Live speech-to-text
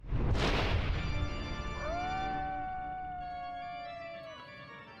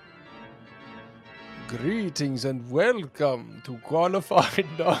Greetings and welcome to Qualified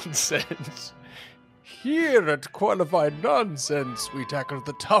Nonsense. Here at Qualified Nonsense, we tackle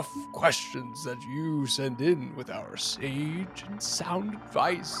the tough questions that you send in with our sage and sound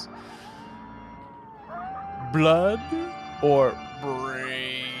advice. Blood or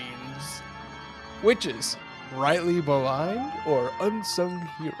brains? Witches, rightly maligned or unsung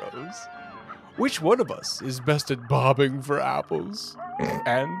heroes? Which one of us is best at bobbing for apples?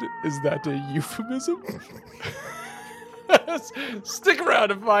 And is that a euphemism? Stick around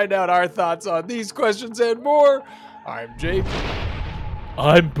to find out our thoughts on these questions and more. I'm Jake.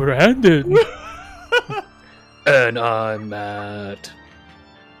 I'm Brandon. And I'm Matt.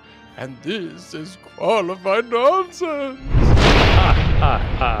 And this is Qualified Nonsense. Ha, ha,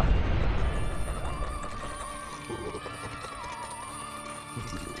 ha.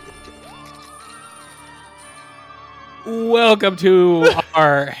 Welcome to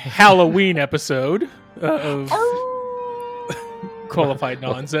our Halloween episode of Qualified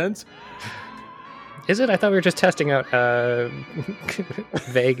Nonsense. Is it? I thought we were just testing out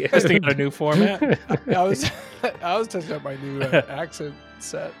vague. Testing out a new format. I was testing out my new accent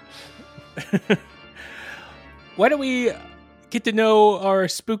set. Why don't we get to know our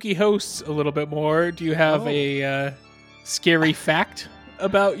spooky hosts a little bit more? Do you have a scary fact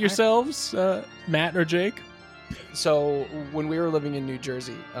about yourselves, Matt or Jake? So when we were living in New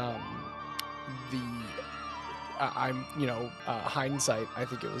Jersey, hindsight, I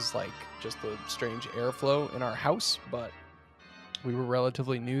think it was like just the strange airflow in our house, but we were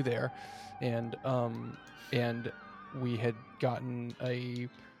relatively new there, and we had gotten a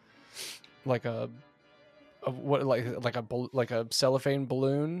cellophane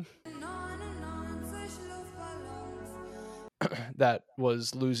balloon that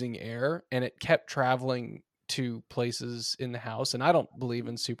was losing air, and it kept traveling to places in the house. And I don't believe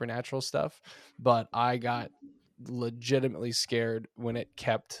in supernatural stuff, but I got legitimately scared when it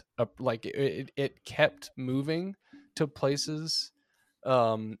kept up, like it kept moving to places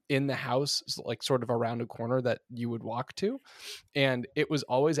in the house, like sort of around a corner that you would walk to, and it was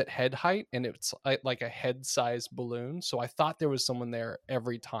always at head height, and it's like a head size balloon. So I thought there was someone there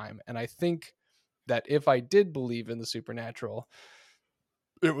every time, and I think that if I did believe in the supernatural,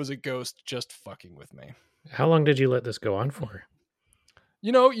 it was a ghost just fucking with me. How long did you let this go on for?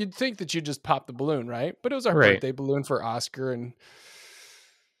 You know, you'd think that you just pop the balloon, right? But it was our birthday balloon for Oscar,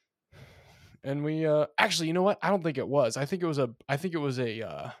 and we actually, you know what? I don't think it was. I think it was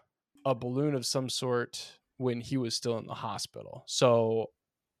a balloon of some sort when he was still in the hospital. So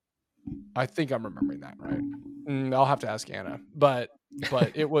I think I'm remembering that right. I'll have to ask Anna, but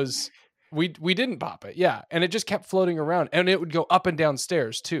it was we didn't pop it, yeah, and it just kept floating around, and it would go up and down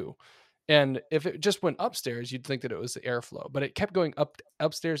stairs too. And if it just went upstairs, you'd think that it was the airflow, but it kept going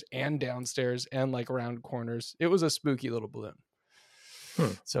upstairs and downstairs and like around corners. It was a spooky little balloon.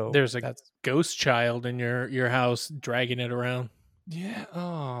 So there's a ghost child in your house dragging it around. Yeah.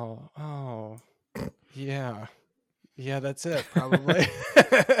 Oh. Yeah. That's it. Probably.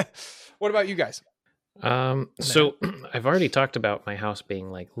 What about you guys? So I've already talked about my house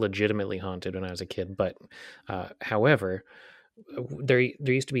being like legitimately haunted when I was a kid, but however, there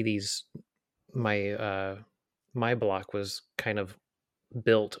used to be these. My block was kind of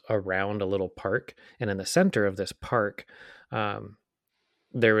built around a little park, and in the center of this park,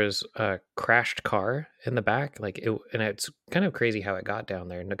 there was a crashed car in the back. And it's kind of crazy how it got down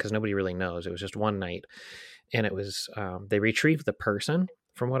there because nobody really knows. It was just one night, and it was they retrieved the person,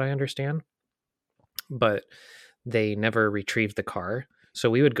 from what I understand, but they never retrieved the car. So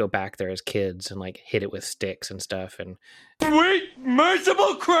we would go back there as kids and like hit it with sticks and stuff. And sweet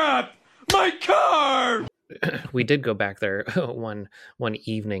merciful crap, my car! We did go back there one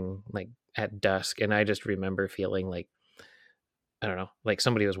evening, like at dusk, and I just remember feeling like, I don't know, like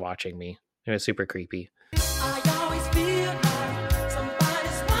somebody was watching me. It was super creepy.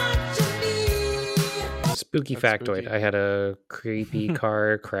 Spooky factoid. I had a creepy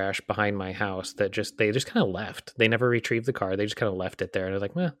car crash behind my house that they just kind of left. They never retrieved the car. They just kind of left it there. And I was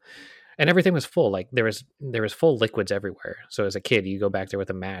like, well, and everything was full. Like there was full liquids everywhere. So as a kid, you go back there with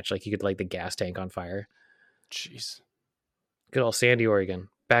a match, like you could light the gas tank on fire. Jeez. Good old Sandy, Oregon.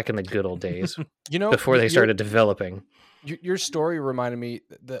 Back in the good old days. You know, before they started developing. Your story reminded me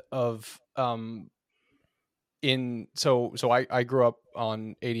of I grew up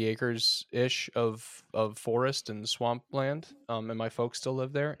on 80 acres ish of forest and swampland, and my folks still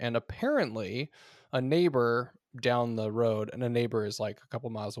live there. And apparently, a neighbor down the road, and a neighbor is like a couple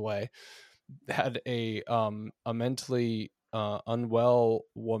miles away, had a mentally unwell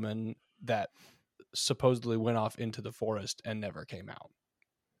woman that supposedly went off into the forest and never came out.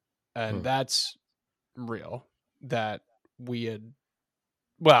 And that's real, that we had,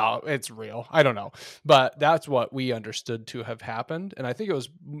 well, it's real. I don't know, but that's what we understood to have happened. And I think it was,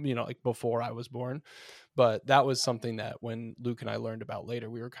 like before I was born, but that was something that when Luke and I learned about later,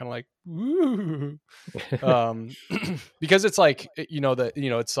 we were kind of like, woo. Because it's like,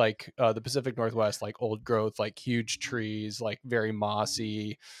 it's like the Pacific Northwest, like old growth, like huge trees, like very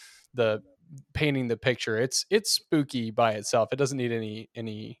mossy, the painting the picture. It's spooky by itself. It doesn't need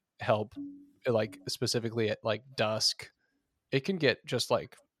any help, like specifically at like dusk. It can get just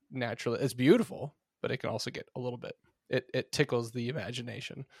like naturally, it's beautiful, but it can also get a little bit, it tickles the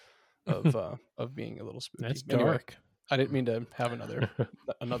imagination of being a little spooky. That's Anyway, dark. I didn't mean to have another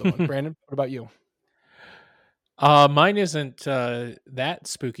one. Brandon, what about you? Mine isn't that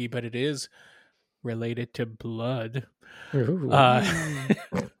spooky, but it is related to blood. Ooh.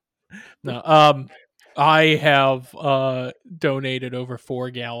 No, I have donated over 4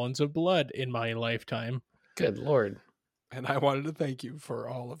 gallons of blood in my lifetime. Good Lord. And I wanted to thank you for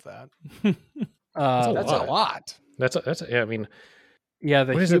all of that. That's a lot. That's yeah. I mean, yeah,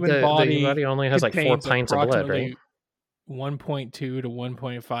 the what is it? human The body body only has like 4 contains pints of blood, right? approximately 1.2 to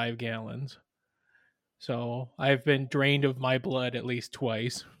 1.5 gallons. So I've been drained of my blood at least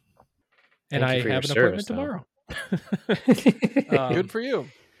twice, and Thank I you for your have an service, appointment though. tomorrow. Good for you.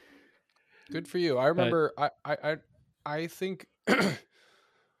 Good for you. I remember. I think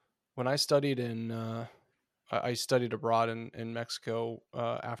when I studied I studied abroad in Mexico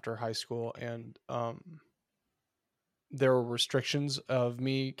after high school, and there were restrictions of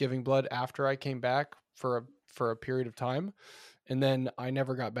me giving blood after I came back for a period of time, and then I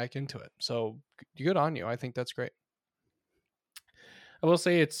never got back into it. So good on you. I think that's great. I will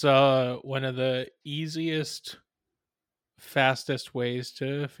say it's one of the easiest, fastest ways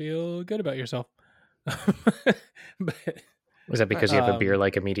to feel good about yourself. But, Is that because you have a beer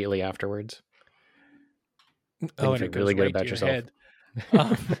like immediately afterwards? oh, And and feel it goes really good right about to yourself. your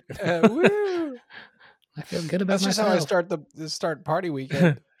head. Woo! I feel good about That's just how I myself. start party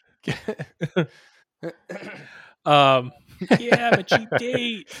weekend. Yeah, but cheap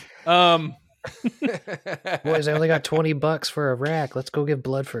date. Boys, I only got $20 for a rack. Let's go give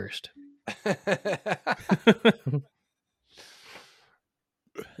blood first.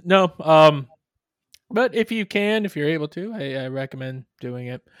 No, but if you can, if you're able to, I recommend doing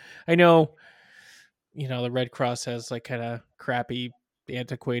it. I know, the Red Cross has like kind of crappy,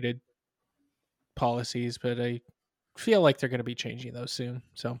 antiquated policies, but I feel like they're going to be changing those soon.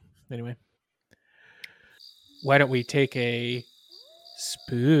 So anyway, why don't we take a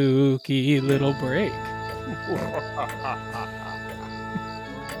spooky little break?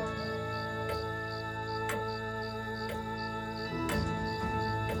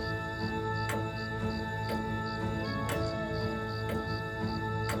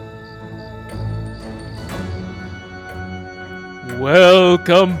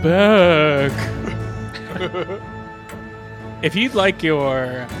 Welcome back. If you'd like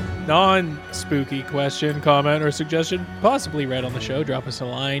your non-spooky question, comment, or suggestion possibly read on the show, drop us a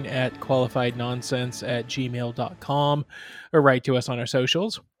line at qualifiednonsense@gmail.com or write to us on our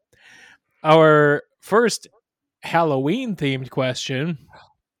socials. Our first Halloween-themed question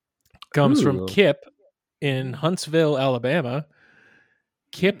comes from Ooh. Kip in Huntsville, Alabama.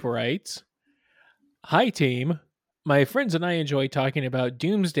 Kip writes, "Hi, team. My friends and I enjoy talking about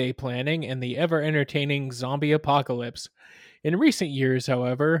doomsday planning and the ever-entertaining zombie apocalypse. In recent years,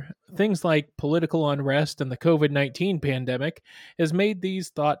 however, things like political unrest and the COVID-19 pandemic has made these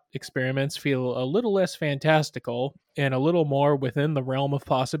thought experiments feel a little less fantastical and a little more within the realm of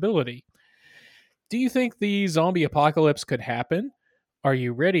possibility. Do you think the zombie apocalypse could happen? Are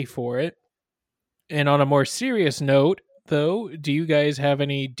you ready for it? And on a more serious note, though, do you guys have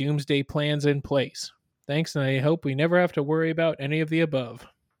any doomsday plans in place? Thanks, and I hope we never have to worry about any of the above."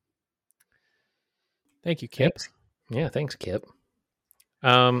 Thank you, Kip. Thanks. Yeah, thanks, Kip.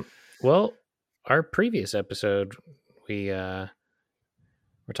 Well, our previous episode, we were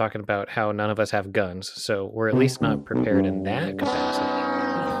talking about how none of us have guns, so we're at least not prepared in that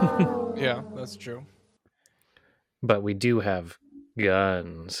capacity. Yeah, that's true. But we do have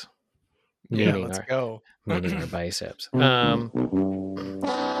guns. Yeah, let's go. Meaning our biceps.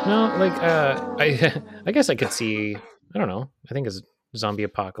 No, like I guess I could see. I don't know. I think a zombie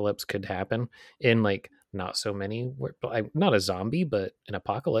apocalypse could happen in like not so many. Not a zombie, but an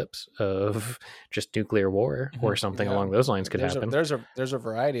apocalypse of just nuclear war or something along those lines could happen. There's a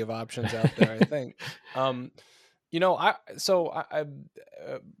variety of options out there. I think.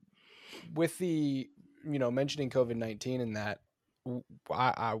 With the mentioning COVID-19 and that,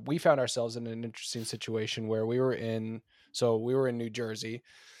 we found ourselves in an interesting situation where we were in New Jersey,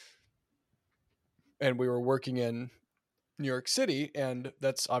 and we were working in New York City, and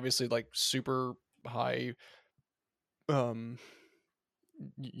that's obviously like super high,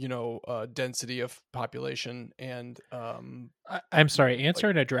 density of population. And I'm sorry, answer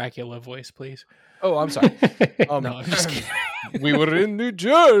in a Dracula voice, please. oh, I'm sorry. No, I'm just kidding. We were in New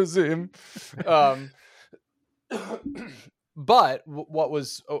Jersey. But what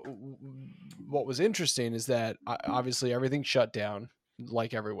was interesting is that obviously everything shut down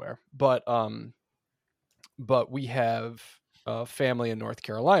like everywhere, but we have a family in North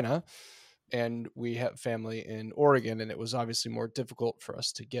Carolina, and we have family in Oregon, and it was obviously more difficult for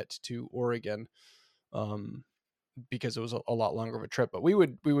us to get to Oregon because it was a lot longer of a trip. But we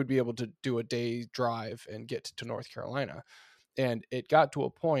would be able to do a day drive and get to North Carolina. And it got to a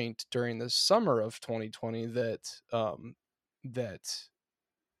point during the summer of 2020 that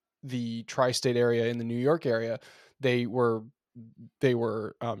the tri-state area in the New York area, they were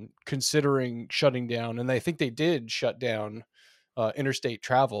considering shutting down, and I think they did shut down interstate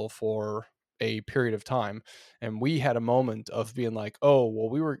travel for a period of time. And we had a moment of being like, oh, well,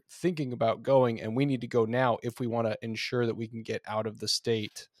 we were thinking about going, and we need to go now if we want to ensure that we can get out of the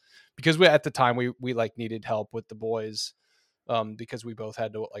state, because at the time we like needed help with the boys, because we both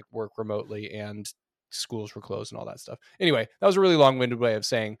had to like work remotely and schools were closed and all that stuff. Anyway, that was a really long-winded way of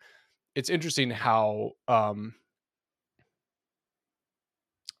saying it's interesting how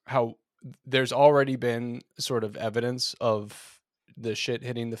there's already been sort of evidence of the shit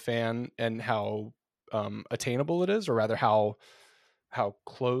hitting the fan, and how attainable it is, or rather how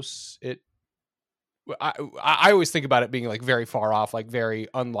close it. I always think about it being like very far off, like very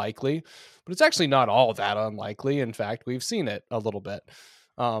unlikely, but it's actually not all that unlikely. In fact, we've seen it a little bit.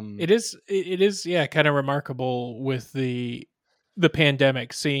 It is yeah, kind of remarkable with the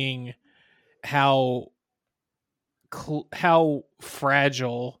pandemic, seeing how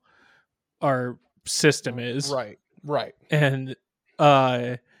fragile our system is. Right. And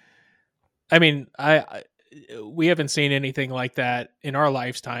I mean, we haven't seen anything like that in our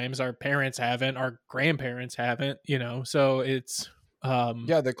lifetimes. Our parents haven't, our grandparents haven't, so it's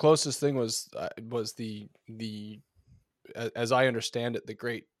yeah, the closest thing was the as I understand it, the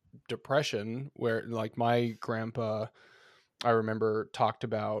Great Depression, where like my grandpa, I remember, talked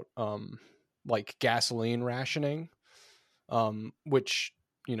about like gasoline rationing, which,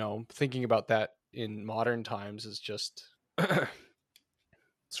 thinking about that in modern times is just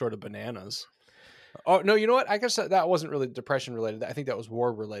sort of bananas. Oh no, you know what? I guess that wasn't really depression related. I think that was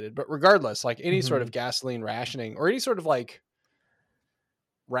war related. But regardless, like any sort of gasoline rationing, or any sort of like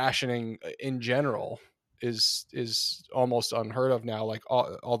rationing in general, is almost unheard of now. Like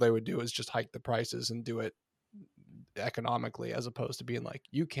all they would do is just hike the prices and do it economically, as opposed to being like,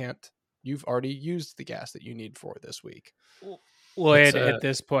 you've already used the gas that you need for this week. Well, at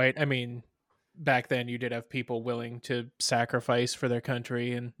this point, I mean, back then you did have people willing to sacrifice for their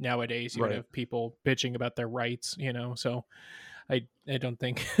country, and nowadays you would have people bitching about their rights, so I don't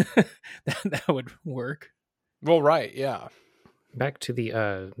think that would work. Well, right. Yeah. Back to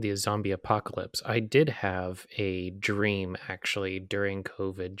the zombie apocalypse. I did have a dream actually during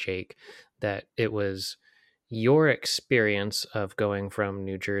COVID, Jake, that it was your experience of going from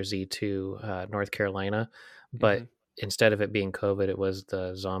New Jersey to North Carolina, but instead of it being COVID, it was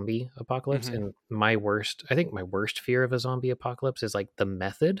the zombie apocalypse. And my worst fear of a zombie apocalypse is like the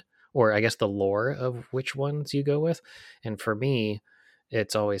method, or I guess the lore of which ones you go with. And for me,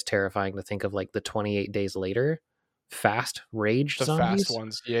 it's always terrifying to think of like the 28 Days Later fast rage zombies. Fast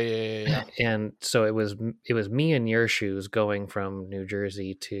ones. Yeah. And so it was me in your shoes going from New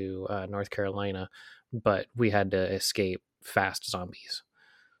Jersey to North Carolina, but we had to escape fast zombies.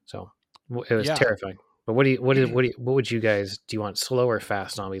 So it was terrifying. But what would you guys, do you want slow or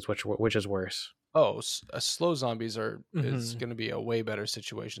fast zombies? Which is worse? Oh, slow zombies is going to be a way better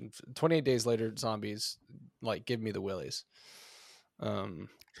situation. 28 Days Later zombies, like, give me the willies.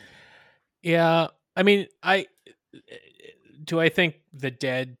 Yeah, I mean, I think the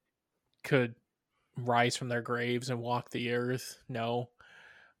dead could rise from their graves and walk the earth? No.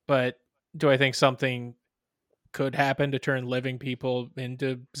 But do I think something could happen to turn living people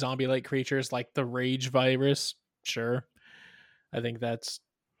into zombie-like creatures like the rage virus? Sure. I think that's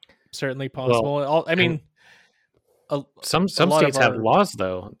certainly possible. Well, I mean, some states have laws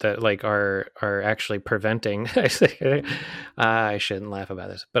though that like are actually preventing. I shouldn't laugh about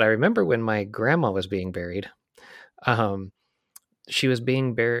this, but I remember when my grandma was being buried, she was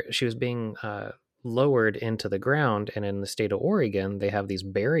being lowered into the ground, and in the state of Oregon, they have these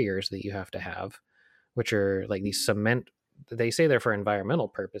barriers that you have to have, which are like these cement. They say they're for environmental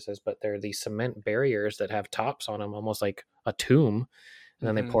purposes, but they're these cement barriers that have tops on them, almost like a tomb, and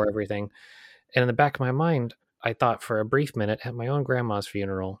then they pour everything. And in the back of my mind, I thought for a brief minute at my own grandma's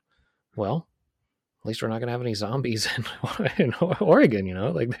funeral, well, at least we're not going to have any zombies in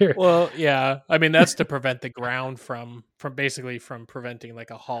Oregon, like they're Well, yeah. I mean, that's to prevent the ground from preventing like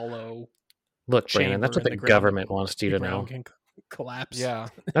a hollow look, Brandon, chamber that's what in the ground. government wants you The to know. ground can collapse. Yeah,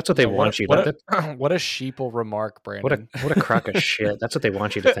 That's what they want you to. What a sheeple remark, Brandon. What a crock of shit. That's what they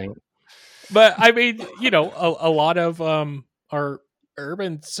want you to think. But I mean, a lot of our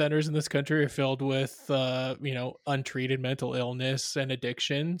urban centers in this country are filled with untreated mental illness and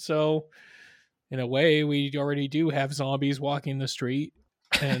addiction. So in a way, we already do have zombies walking the street,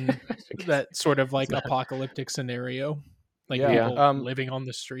 and that sort of like apocalyptic scenario, like Yeah, people living on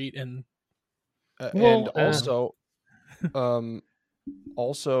the street and and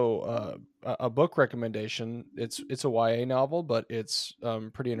also a book recommendation. It's a YA novel, but it's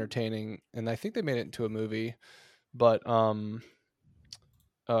pretty entertaining, and I think they made it into a movie. But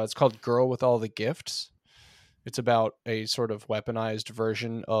it's called Girl with All the Gifts. It's about a sort of weaponized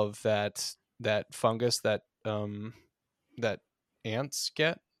version of that fungus that ants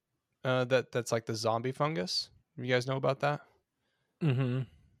get. That's like the zombie fungus. You guys know about that? mm-hmm.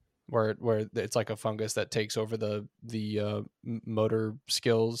 Where it's like a fungus that takes over the motor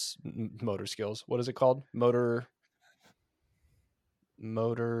skills. What is it called? Motor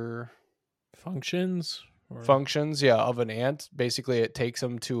functions. Functions, yeah, of an ant. Basically, it takes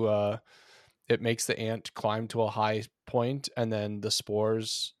them to it makes the ant climb to a high point, and then the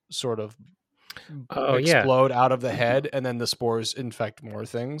spores sort of explode out of the head, and then the spores infect more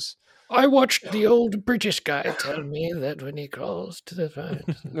things. I watched the old British guy tell me that when he calls to the phone.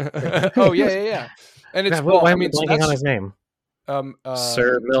 Oh yeah. And it's why am I blanking on his name?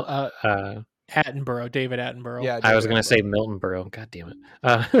 Sir Attenborough, David Attenborough. Yeah, I was going to say Milton Berle. God damn it.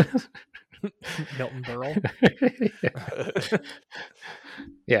 Milton Berle.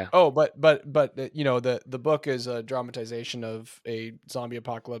 Yeah. Oh, but the book is a dramatization of a zombie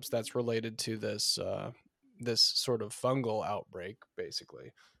apocalypse that's related to this sort of fungal outbreak,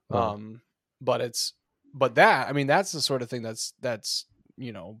 basically. Oh. That's the sort of thing that's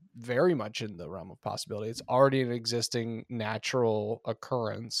very much in the realm of possibility. It's already an existing natural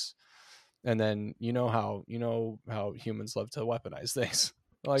occurrence, and then how humans love to weaponize things.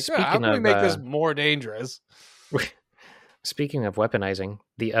 Like, how can we make this more dangerous? Speaking of weaponizing,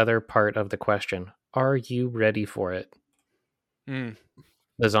 the other part of the question: are you ready for it?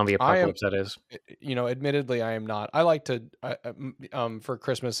 The zombie apocalypse, that is. Admittedly, I am not. I like to. For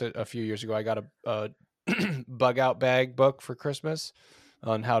Christmas a few years ago, I got a bug out bag book for Christmas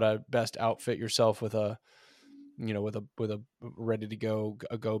on how to best outfit yourself with a ready to go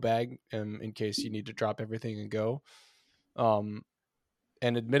go bag in case you need to drop everything and go.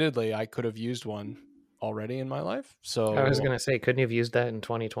 And admittedly, I could have used one already in my life. So I was going to say, couldn't you have used that in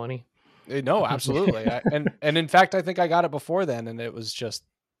 2020? No, absolutely. And in fact, I think I got it before then, and it was just,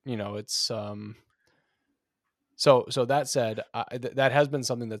 it's so that said, that has been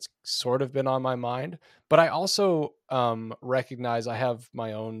something that's sort of been on my mind, but I also recognize I have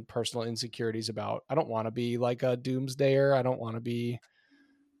my own personal insecurities about, I don't want to be like a doomsdayer. I don't want to be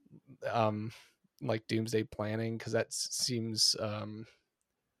like doomsday planning, because that seems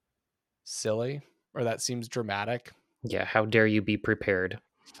silly, or that seems dramatic. Yeah, how dare you be prepared?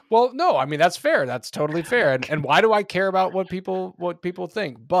 Well, no, I mean, that's fair. That's totally fair. And why do I care about what people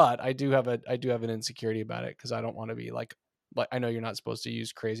think? But I do have an insecurity about it, because I don't want to be like I know you're not supposed to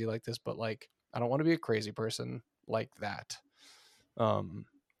use crazy like this, but like, I don't want to be a crazy person like that.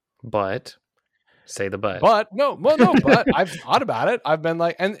 But say the but. But no, but I've thought about it. I've been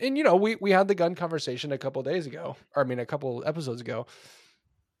like, and we had the gun conversation a couple episodes ago.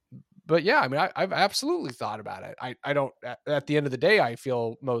 But yeah, I mean, I've absolutely thought about it. I don't, at the end of the day, I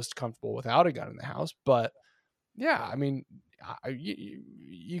feel most comfortable without a gun in the house. But yeah, I mean,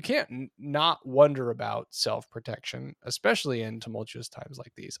 you can't not wonder about self-protection, especially in tumultuous times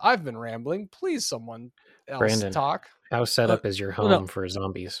like these. I've been rambling. Please, someone else Brandon, talk. How set up is your home for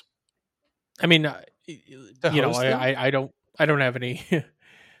zombies? I mean, I don't have any.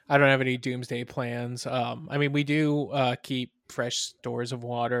 I don't have any doomsday plans. I mean, we do keep fresh stores of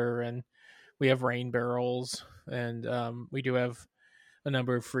water, and we have rain barrels, and we do have a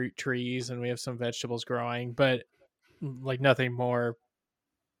number of fruit trees, and we have some vegetables growing, but like nothing more.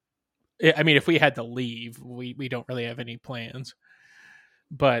 I mean, if we had to leave, we don't really have any plans.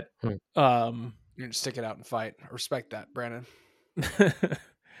 But you're gonna stick it out and fight. I respect that, Brandon.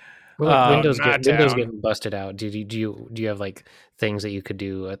 Well, windows getting busted out. Do you have like things that you could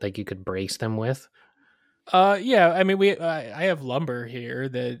do, like you could brace them with? Yeah. I mean, I have lumber here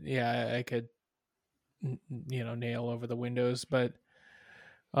that I could nail over the windows, but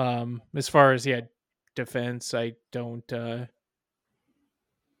As far as defense, I don't.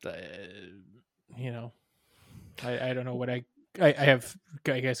 You know, I don't know what I have.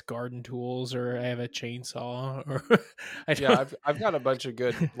 I guess garden tools, or I have a chainsaw, or I don't. Yeah, I've got a bunch of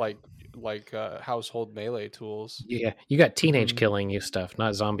good household melee tools. Yeah, you got teenage Mhm. killing you stuff,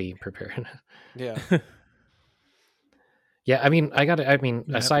 not zombie preparing. Yeah. Yeah, I mean,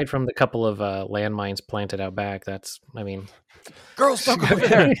 Yeah. aside from the couple of landmines planted out back, that's, I mean, Girls, don't go over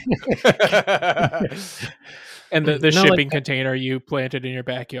there. And the No, like shipping that- container you planted in your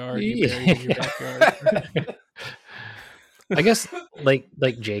backyard, you buried in your backyard. I guess like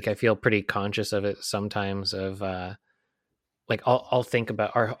Jake, I feel pretty conscious of it sometimes. Of like I'll think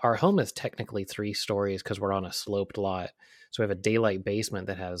about our home is technically 3 stories because we're on a sloped lot, so we have a daylight basement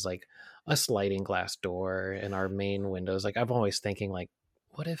that has like a sliding glass door and our main windows. Like I'm always thinking like,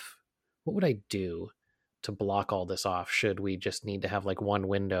 what would I do to block all this off? Should we just need to have like one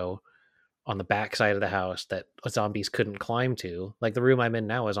window on the back side of the house that zombies couldn't climb to? Like the room I'm in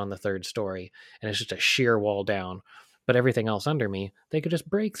now is on the 3rd story and it's just a sheer wall down, but everything else under me they could just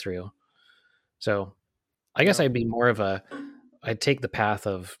break through. So I guess Yeah. I'd be I'd take the path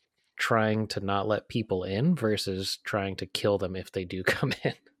of trying to not let people in versus trying to kill them if they do come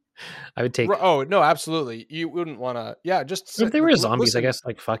in. I would take Oh no, absolutely. You wouldn't want to. Yeah, just if they were zombies, listen, I guess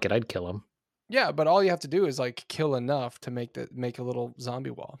like fuck it, I'd kill them. Yeah, but all you have to do is like kill enough to make a little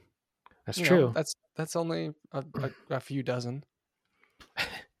zombie wall. That's You true. know, that's only a few dozen.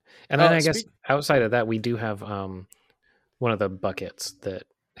 And then I guess outside of that, we do have one of the buckets that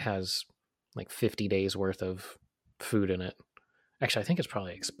has like 50 days worth of food in it. Actually, I think it's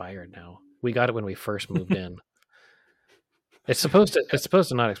probably expired now. We got it when we first moved in. It's supposed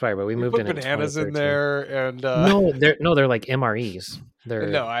to not expire, but we moved put in bananas in 2013. there and they're like MREs. They're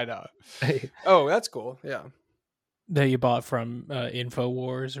no, I know. Oh, that's cool. Yeah. That you bought from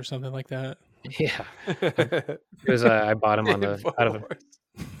InfoWars or something like that. Yeah. It was I bought them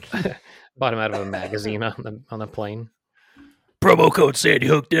bought them out of a magazine on the plane. Promo code Sandy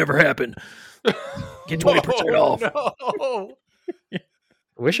Hook never happened. Get 20% off. No.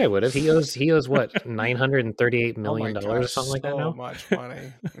 Wish I would have. He owes what, $938 million or something like that now. So much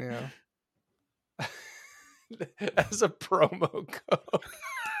money. Yeah. As a promo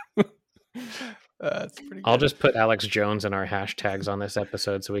code. That's pretty good. I'll just put Alex Jones in our hashtags on this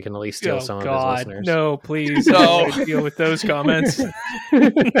episode so we can at least steal some of his listeners. No, please. No. No. Deal with those comments.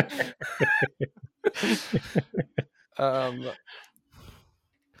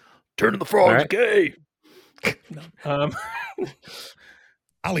 Turn the frogs right. gay.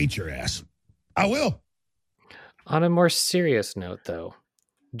 I'll eat your ass. I will. On a more serious note, though,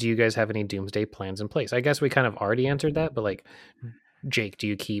 do you guys have any doomsday plans in place? I guess we kind of already answered that, but like, Jake, do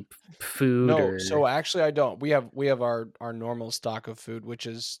you keep food? No, or... so actually I don't. We have our normal stock of food, which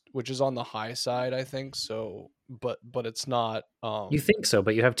is on the high side, I think. So, but it's not. You think so,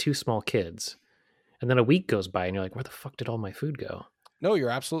 but you have 2 small kids, and then a week goes by, and you're like, where the fuck did all my food go? No,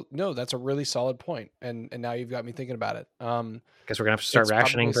 no. That's a really solid point, and now you've got me thinking about it. Guess we're gonna have to start It's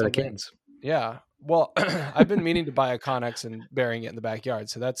rationing probably for the something- kids. Yeah. Well, I've been meaning to buy a Connex and burying it in the backyard.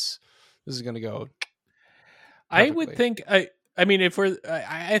 So this is going to go. I would perfectly. think I mean, if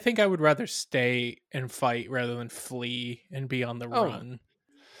I think I would rather stay and fight rather than flee and be on the run.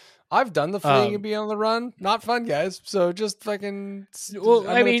 I've done the fleeing and be on the run. Not fun, guys. So just fucking. Well, I'm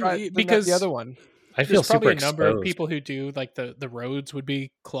I gonna mean, try because the other one. I feel There's probably super a number exposed. of people who do, like the roads would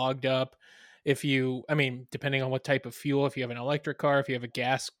be clogged up. If you, I mean, depending on what type of fuel, if you have an electric car, if you have a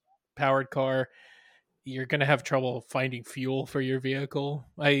gas powered car, you're going to have trouble finding fuel for your vehicle.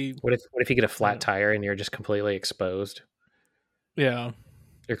 What if you get a flat tire and you're just completely exposed? Yeah.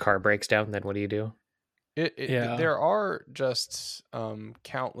 Your car breaks down, then what do you do? Yeah. There are just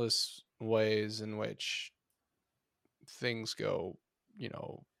countless ways in which things go,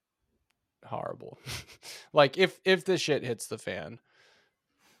 horrible. Like if this shit hits the fan.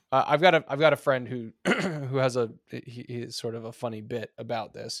 I've got a friend who who has he is sort of a funny bit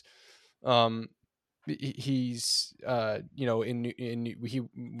about this. He's he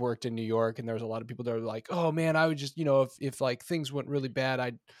worked in New York, and there was a lot of people that were like, oh man, I would just if like things went really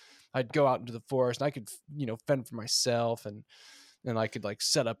bad, I'd go out into the forest and I could fend for myself, and I could like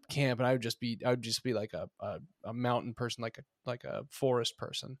set up camp, and I would just be like a mountain person, like a forest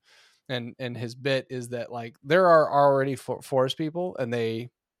person. And his bit is that like there are already forest people, and they've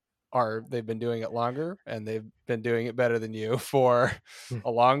been doing it longer, and they've been doing it better than you for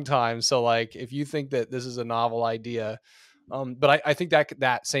a long time. So like if you think that this is a novel idea, but I think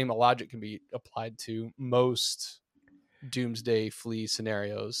that same logic can be applied to most doomsday flee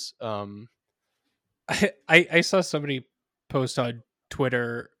scenarios. I saw somebody post on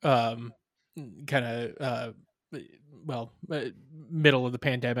Twitter, kind of middle of the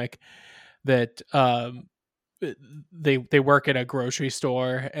pandemic, that they work at a grocery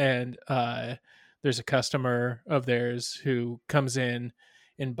store, and there's a customer of theirs who comes in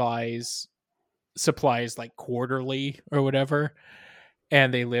and buys supplies like quarterly or whatever,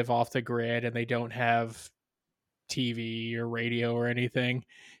 and they live off the grid and they don't have TV or radio or anything.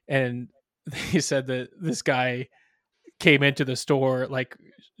 And they said that this guy came into the store like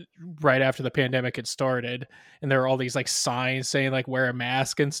right after the pandemic had started, and there were all these like signs saying like wear a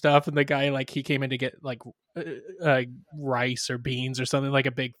mask and stuff, and the guy, like, he came in to get like rice or beans or something, like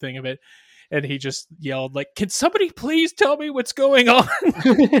a big thing of it, and he just yelled like, "Can somebody please tell me what's going on?"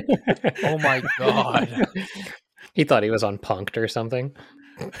 Oh my god. He thought he was on Punk'd or something.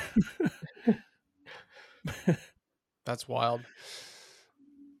 That's wild.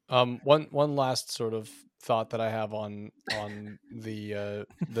 One last sort of thought that I have on the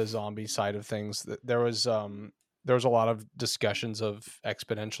zombie side of things. There was a lot of discussions of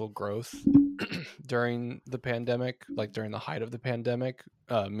exponential growth during the pandemic, like during the height of the pandemic,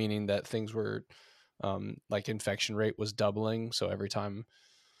 meaning that things were like infection rate was doubling. So every time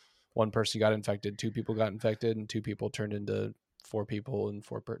one person got infected, 2 people got infected, and 2 people turned into 4 people, and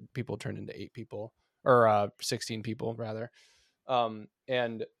 4 people turned into 8 people, or 16 people rather.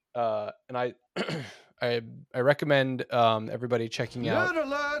 And I I recommend everybody checking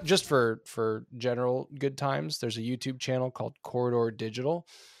out, just for general good times, there's a YouTube channel called Corridor Digital.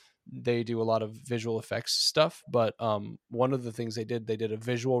 They do a lot of visual effects stuff, but one of the things they did a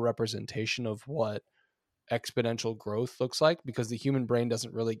visual representation of what exponential growth looks like, because the human brain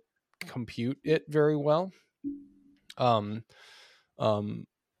doesn't really compute it very well. But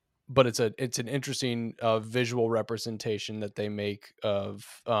it's an interesting visual representation that they make of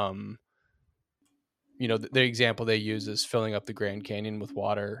the example they use is filling up the Grand Canyon with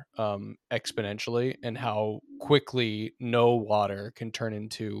water exponentially, and how quickly no water can turn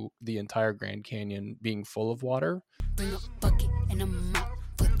into the entire Grand Canyon being full of water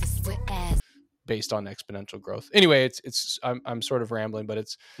based on exponential growth. Anyway, I'm sort of rambling, but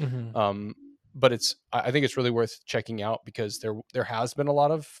it's I think it's really worth checking out, because there has been a lot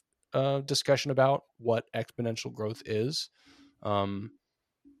of discussion about what exponential growth is, and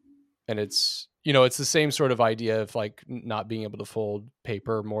it's it's the same sort of idea of like not being able to fold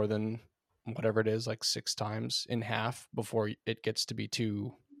paper more than whatever it is, like 6 times in half before it gets to be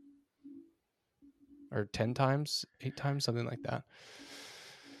 2 or 10 times, 8 times, something like that.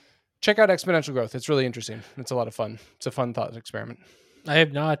 Check out exponential growth. It's really interesting. It's a lot of fun. It's a fun thought experiment. I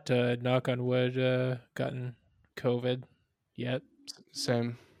have not, knock on wood, gotten COVID yet.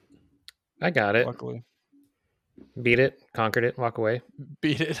 Same. I got it. Luckily. Beat it, conquered it, walk away.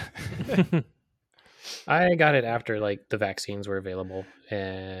 Beat it. I got it after like the vaccines were available,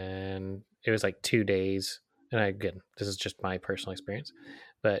 and it was like 2 days. And again, this is just my personal experience,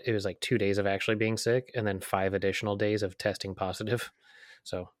 but it was like 2 days of actually being sick, and then 5 additional days of testing positive.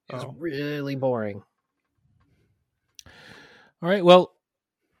 So it was really boring. All right. Well,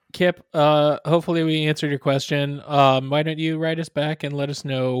 Kip, hopefully we answered your question. Why don't you write us back and let us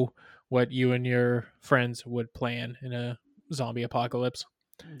know what you and your friends would plan in a zombie apocalypse?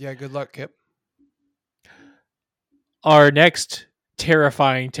 Yeah, good luck, Kip. Our next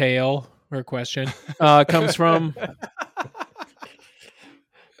terrifying tale or question comes from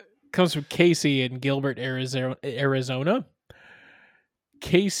Casey in Gilbert, Arizona.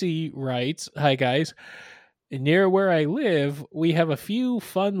 Casey writes, "Hi guys. Near where I live, we have a few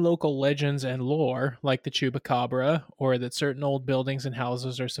fun local legends and lore, like the Chupacabra, or that certain old buildings and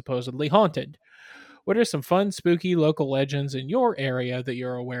houses are supposedly haunted. What are some fun, spooky local legends in your area that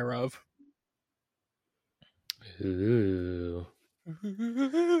you're aware of?" Ooh.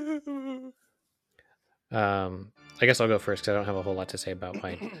 I guess I'll go first because I don't have a whole lot to say about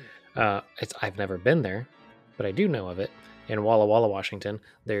mine. I've never been there, but I do know of it. In Walla Walla, Washington,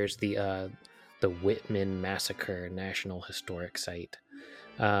 there's the Whitman Massacre National Historic Site,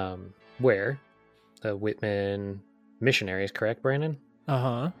 where the Whitman missionaries, correct, Brandon?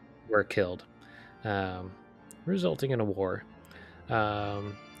 Uh-huh. Were killed, resulting in a war.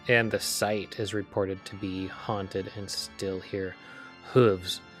 And the site is reported to be haunted and still hear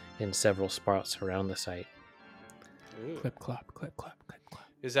hooves in several spots around the site. Ooh. Clip, clop, clip, clop, clip, clop.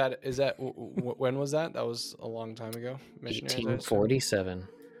 Is that when was that? That was a long time ago. 1847.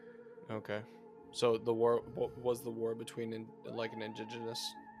 Okay, so the war, what was the war between like an indigenous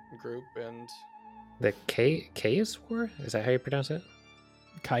group and the Cayuse War? Is that how you pronounce it?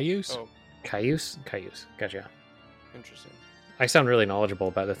 Cayuse? Oh, Cayuse. Gotcha. interesting. I sound really knowledgeable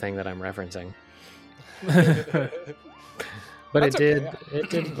about the thing that I'm referencing. But That's it okay, did. It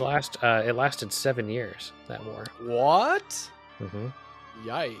did last. It lasted 7 years. That war. What? Hmm.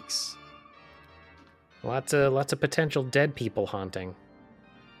 Yikes. Lots of potential dead people haunting.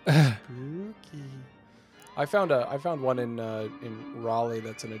 Spooky. I found one in Raleigh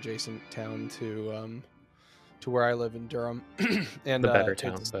that's an adjacent town to where I live in Durham, and The better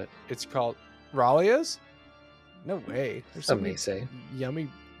town, but it's called Raleigh is. No way. There's so some may many say.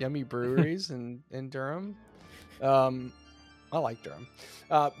 yummy breweries in Durham. I like Durham.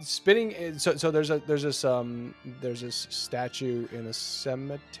 Spinning. So there's this statue in a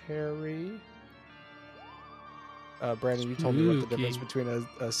cemetery. Brandon, you told me what the difference Spooky. between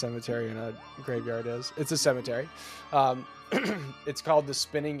a cemetery and a graveyard is. It's a cemetery. It's called the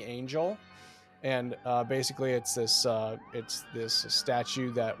Spinning Angel, and basically it's this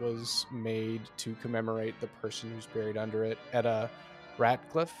statue that was made to commemorate the person who's buried under it. Etta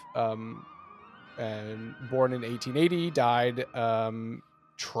Ratcliffe, and born in 1880, died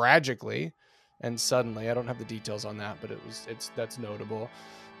tragically and suddenly. I don't have the details on that, but that's notable,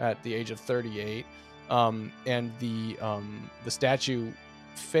 at the age of 38. And the statue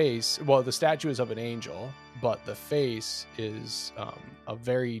face, well, the statue is of an angel, but the face is a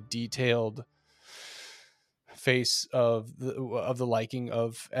very detailed face of the liking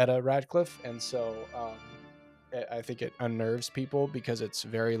of Etta Radcliffe, and so I think it unnerves people because it's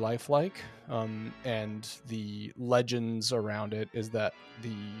very lifelike. And the legends around it is that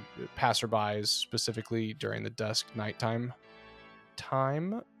the passerbys, specifically during the dusk nighttime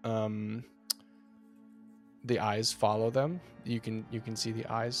the eyes follow them. You can see the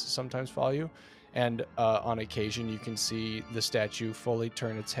eyes sometimes follow you, and on occasion you can see the statue fully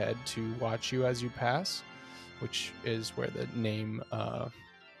turn its head to watch you as you pass, which is where the name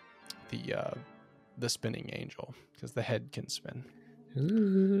the Spinning Angel, because the head can spin.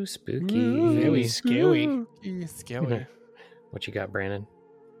 Ooh, spooky. Very scary. Scary. What you got, Brandon?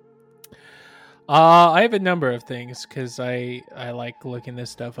 I have a number of things because I like looking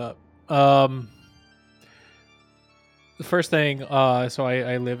this stuff up. The first thing, so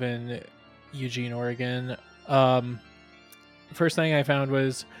I live in Eugene, Oregon. First thing I found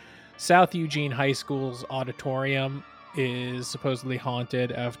was South Eugene High School's auditorium is supposedly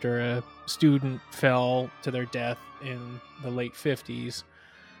haunted after a student fell to their death in the late 50s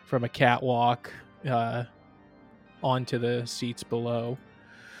from a catwalk onto the seats below.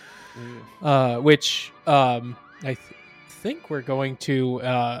 Which I think we're going to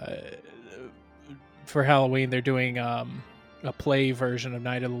for Halloween. They're doing a play version of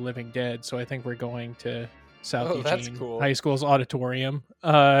Night of the Living Dead, so I think we're going to South that's Eugene cool. High School's auditorium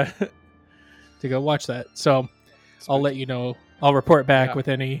to go watch that. So I'll let you know. I'll report back with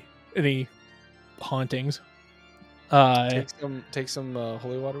any hauntings. Take some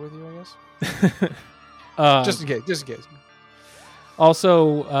holy water with you, I guess. Just in case.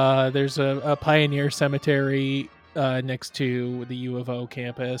 Also, there's a Pioneer Cemetery next to the U of O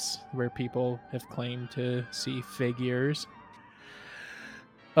campus where people have claimed to see figures.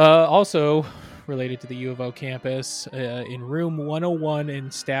 Also, related to the U of O campus, in room 101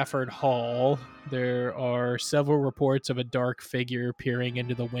 in Stafford Hall, there are several reports of a dark figure peering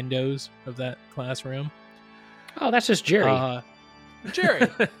into the windows of that classroom. Oh, that's just Jerry. Jerry,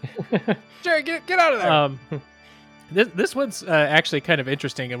 get out of there. This one's actually kind of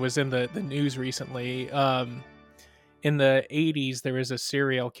interesting. It was in the news recently. In the 80s, there was a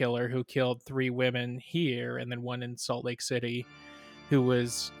serial killer who killed 3 women here and then one in Salt Lake City, who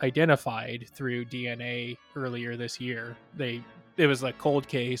was identified through DNA earlier this year. It was a cold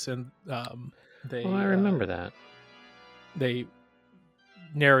case, and I remember that. They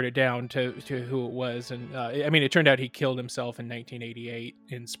narrowed it down to who it was, and I mean, it turned out he killed himself in 1988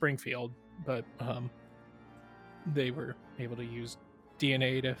 in Springfield, but they were able to use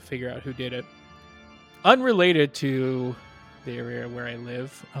DNA to figure out who did it. Unrelated to the area where I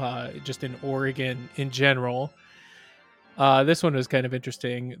live, just in Oregon in general, this one was kind of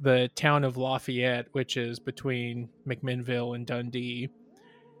interesting. The town of Lafayette, which is between McMinnville and Dundee,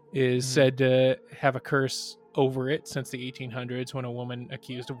 is said to have a curse over it since the 1800s, when a woman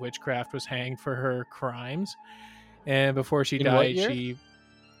accused of witchcraft was hanged for her crimes. And before she died, she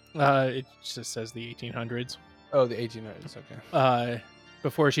it just says the 1800s. Oh, the 1800s. Okay.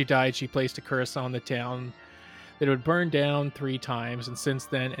 Before she died, she placed a curse on the town that it would burn down 3 times, and since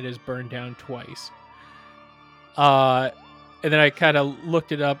then it has burned down twice. And then I kind of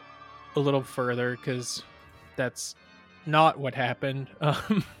looked it up a little further, because that's not what happened.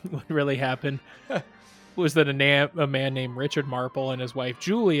 What really happened was that a man named Richard Marple and his wife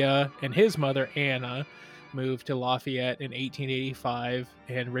Julia and his mother Anna moved to Lafayette in 1885,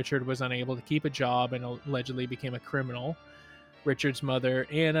 and Richard was unable to keep a job and allegedly became a criminal. Richard's mother,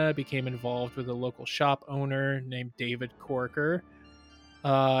 Anna, became involved with a local shop owner named David Corker.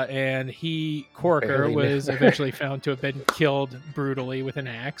 And Corker Barely knew was that. eventually found to have been killed brutally with an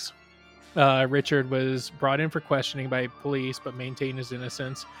axe. Richard was brought in for questioning by police, but maintained his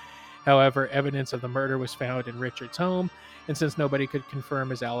innocence. However, evidence of the murder was found in Richard's home, and since nobody could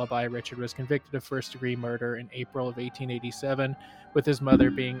confirm his alibi, Richard was convicted of first-degree murder in April of 1887, with his mother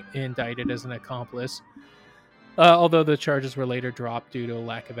being indicted as an accomplice, although the charges were later dropped due to a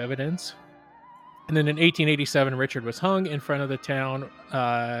lack of evidence. And then in 1887, Richard was hung in front of the town,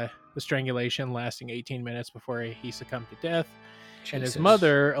 the strangulation lasting 18 minutes before he succumbed to death. And his Jesus.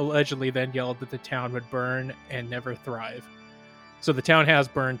 mother allegedly then yelled that the town would burn and never thrive. So the town has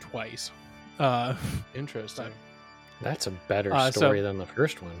burned twice. Interesting. That's a better so- story than the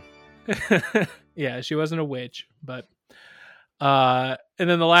first one. Yeah, she wasn't a witch, but and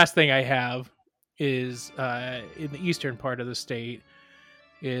then the last thing I have is in the eastern part of the state.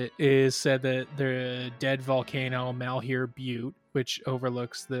 It is said that the dead volcano Malheur Butte, which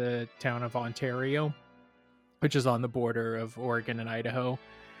overlooks the town of Ontario, which is on the border of Oregon and Idaho,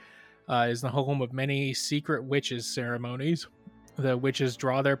 is the home of many secret witches ceremonies. The witches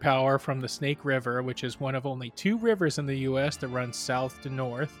draw their power from the Snake River, which is one of only 2 rivers in the U.S. that runs south to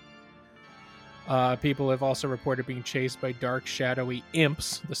north. People have also reported being chased by dark, shadowy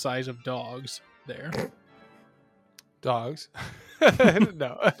imps the size of dogs there. Dogs.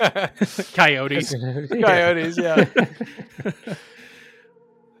 No. Coyotes. Coyotes, yeah.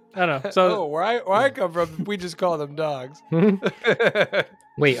 I don't know. So where I come from, we just call them dogs.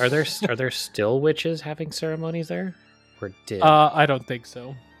 Wait, are there still witches having ceremonies there? Or did? I don't think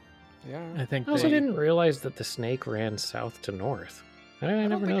so. Yeah. I think I also they, didn't realize that the snake ran south to north. I I never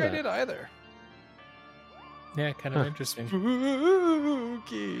don't know think I that. did either. yeah, kind of interesting.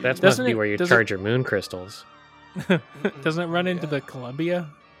 Spooky. That must Doesn't be it- where you does charge your moon crystals. Doesn't it run into Yeah. the Columbia?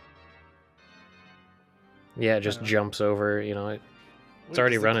 Yeah, it just don't know. jumps over. You know, Wait, it's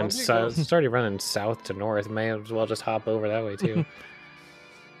already does the running. Columbia South, go- it's already running south to north. May as well just hop over that way too.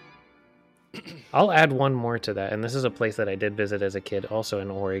 I'll add one more to that, and this is a place that I did visit as a kid, also in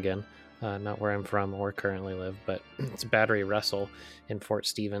Oregon, not where I'm from or currently live, but it's Battery Russell in Fort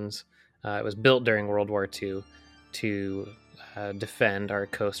Stevens. It was built during World War II to defend our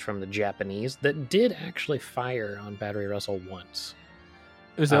coast from the Japanese that did actually fire on Battery Russell once.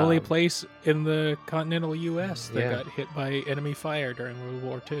 It was the only Um, place in the continental U.S. that yeah. got hit by enemy fire during World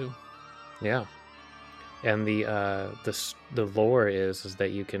War II. Yeah, and the lore is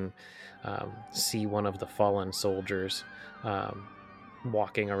that you can see one of the fallen soldiers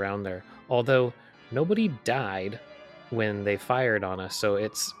walking around there. Although nobody died when they fired on us, so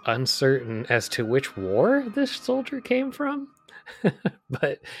it's uncertain as to which war this soldier came from.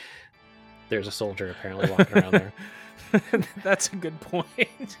 But there's a soldier apparently walking around there. That's a good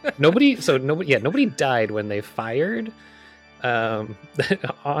point. Nobody died when they fired on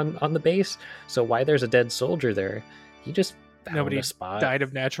the base. So why there's a dead soldier there? He just found Nobody a spot. died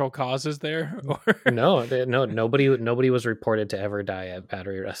of natural causes there. Or No, nobody was reported to ever die at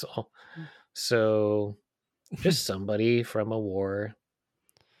Battery Russell. So just somebody from a war.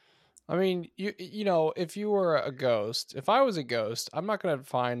 I mean, you know, if you were a ghost, if I was a ghost, I'm not gonna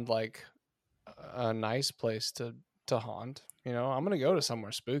find like a nice place to haunt. You know, I'm gonna go to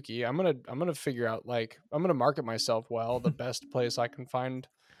somewhere spooky. I'm gonna figure out like I'm gonna market myself well, the best place I can find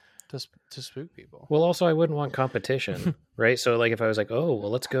to spook people. Well, also I wouldn't want competition, right? So like if I was like, oh,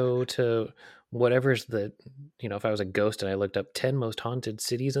 well, let's go to whatever's if I was a ghost and I looked up 10 most haunted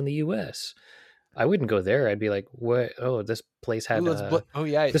cities in the U.S., I wouldn't go there. I'd be like, what? Oh, this place had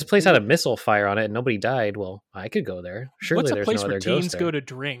this place had a missile fire on it and nobody died. Well, I could go there. Surely what's a there's place no where other ghost teens there. go to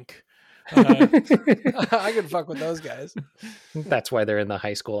drink? I can fuck with those guys. That's why they're in the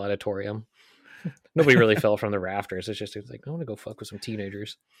high school auditorium. Nobody really fell from the rafters. It's like, I want to go fuck with some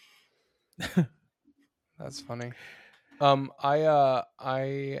teenagers. That's funny.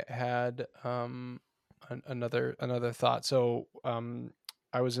 I had another thought. So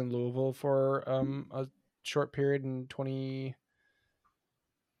I was in Louisville for a short period in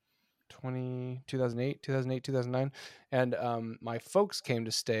 2008, 2009, and my folks came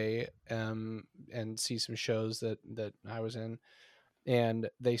to stay and see some shows that I was in, and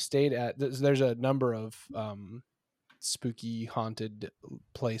they stayed at. There's a number of spooky haunted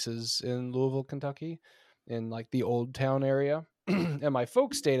places in Louisville, Kentucky, in like the Old Town area. And my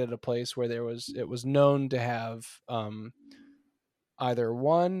folks stayed at a place where it was known to have either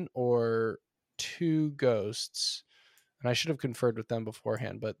 1 or 2 ghosts, and I should have conferred with them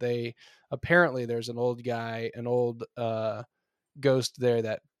beforehand, but there's an old guy, an old ghost there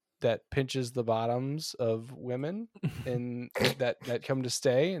that that pinches the bottoms of women that come to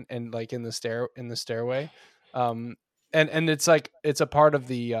stay and like in the stairway. And it's like it's a part of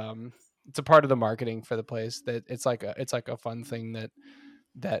the marketing for the place, that it's like a fun thing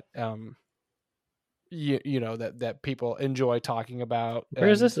that you know that people enjoy talking about. Where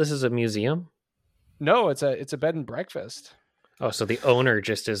is this? This is a museum? No, it's a bed and breakfast. Oh, so the owner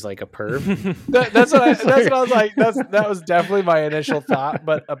just is like a perv? That's what I was like. That was definitely my initial thought,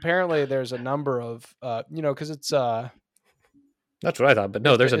 but apparently there's a number of because it's That's what I thought, but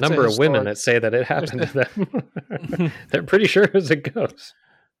no, there's a it's a number of women historic- that say that it happened to them. They're pretty sure it was a ghost.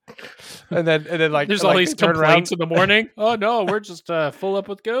 and then like There's like all these they turn around. complaints in the morning. Oh no, we're just full up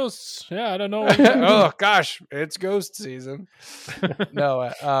with ghosts. Yeah, I don't know. Oh gosh, it's ghost season.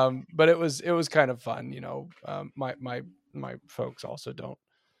 No, but it was kind of fun. My folks also don't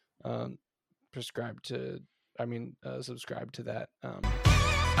subscribe to that.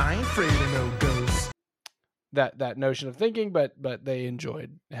 I ain't afraid of no ghosts. That notion of thinking, but they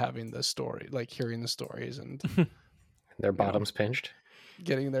enjoyed having the story, like hearing the stories and Their bottoms pinched.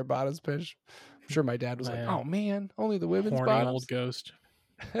 getting their bottoms pinched. I'm sure my dad was like, Man. "Oh man, only the women's Horny bottoms." old ghost.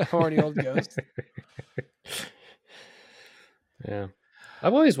 Horny old ghost. Yeah.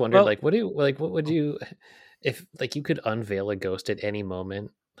 I've always wondered, Well- what would you, if like you could unveil a ghost at any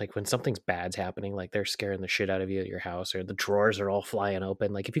moment, like when something's bad's happening, like they're scaring the shit out of you at your house, or the drawers are all flying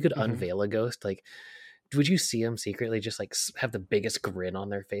open. Like if you could Mhm. unveil a ghost, like would you see them secretly just like have the biggest grin on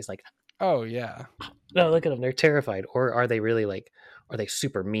their face, like, Oh yeah. no, look at them, they're terrified, or are they really like, are they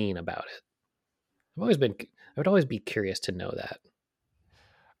super mean about it? I would always be curious to know that.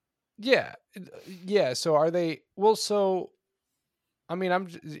 Yeah. So are they? Well, so I mean,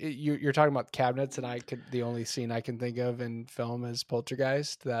 you're talking about cabinets, and the only scene I can think of in film is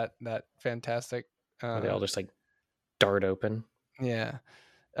Poltergeist. That fantastic. Are they all just like dart open? Yeah.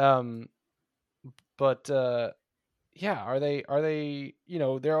 But yeah, are they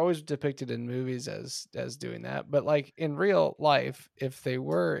they're always depicted in movies as doing that, but like in real life, if they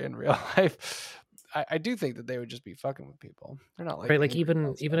were in real life, I do think that they would just be fucking with people. They're not like Right, like angry even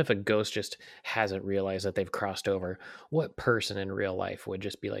about even stuff. if a ghost just hasn't realized that they've crossed over, what person in real life would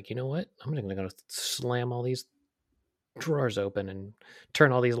just be like, you know what, I'm gonna go slam all these drawers open and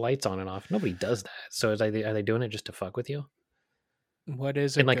turn all these lights on and off? Nobody does that. So are they doing it just to fuck with you? What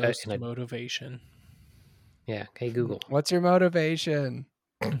is a In like a- ghost in a- motivation? Yeah. Hey Google. What's your motivation?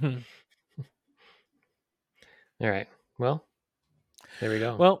 All right. Well, there we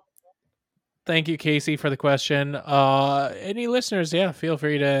go. Well, thank you, Casey, for the question. Any listeners, feel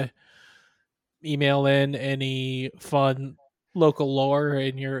free to email in any fun local lore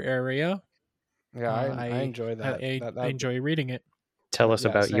in your area. Yeah, I enjoy that. I enjoy reading it. Tell us yeah,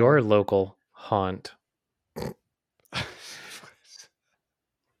 about same. your local haunt.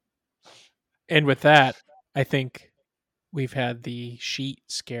 And with that, I think we've had the sheet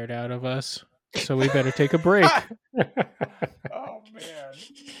scared out of us. So we better take a break. Oh man.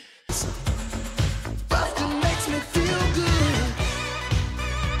 Bustin' makes me feel good.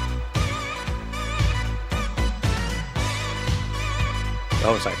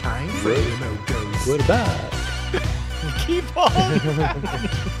 Oh, sorry. I ain't afraid of no ghosts. What about? Keep on.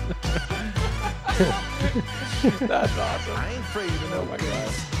 That's awesome. I ain't afraid of no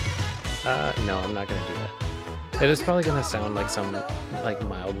ghosts. No, I'm not gonna do that. It is probably gonna sound like some like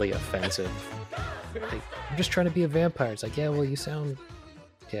mildly offensive. Like, I'm just trying to be a vampire. It's like, yeah, well, you sound,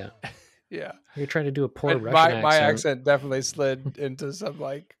 yeah, Yeah. you're trying to do a poor And Russian my accent. accent definitely slid into some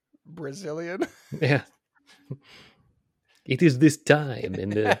like Brazilian. Yeah. It is this time,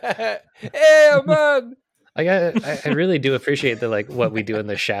 and Hey man. I really do appreciate the like what we do in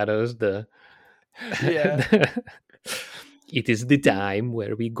the shadows. The Yeah. It is the time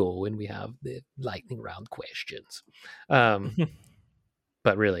where we go and we have the lightning round questions.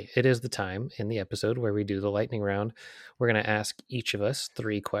 But really, it is the time in the episode where we do the lightning round. We're going to ask each of us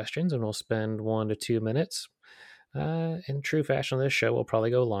 3 questions, and we'll spend 1 to 2 minutes. In true fashion, this show will probably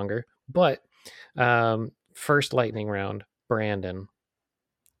go longer. But first lightning round, Brandon,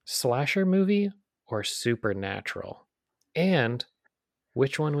 slasher movie or supernatural? And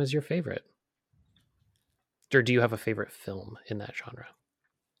which one was your favorite? Or do you have a favorite film in that genre?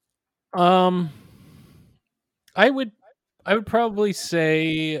 I would probably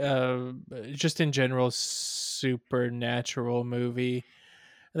say just in general supernatural movie.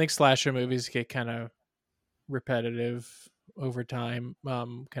 I think slasher movies get kind of repetitive over time,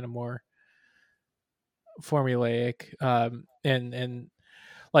 kind of more formulaic, and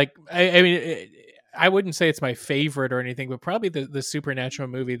like I mean I wouldn't say it's my favorite or anything, but probably the supernatural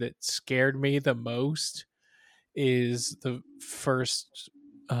movie that scared me the most is the first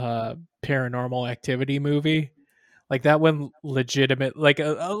Paranormal Activity movie. Like that one, legitimate. Like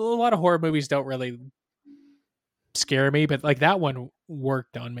a lot of horror movies don't really scare me, but like that one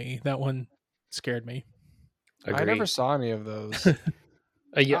worked on me. That one scared me. I Agree. never saw any of those.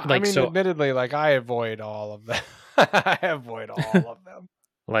 Yeah, I mean, admittedly, like I avoid all of them. I avoid all of them.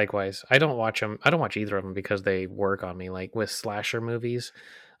 likewise, I don't watch them. I don't watch either of them because they work on me. Like with slasher movies,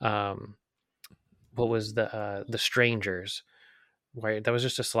 what was the Strangers? Where that was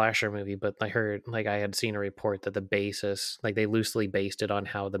just a slasher movie, but I heard, like, I had seen a report that the basis, like, they loosely based it on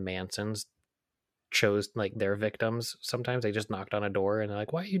how the Mansons chose like their victims. Sometimes they just knocked on a door and they're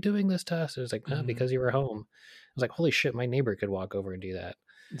like, "Why are you doing this to us?" It was like, because you were home. I was like, holy shit, my neighbor could walk over and do that.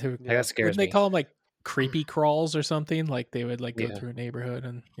 Like, that scares Wouldn't they me. call them like creepy crawls or something? Like they would like go Yeah. through a neighborhood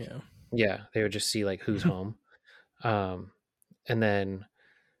and Yeah, they would just see like who's home. And then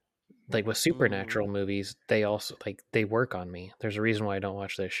like with supernatural movies, they also like they work on me. There's a reason why I don't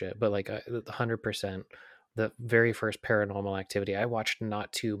watch this shit, but like 100%, the very first Paranormal Activity I watched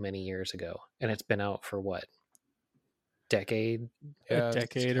not too many years ago, and it's been out for what, decade a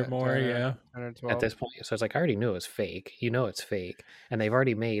decade or more. 10 or 12. at this point. So it's like I already knew it was fake. You know it's fake, and they've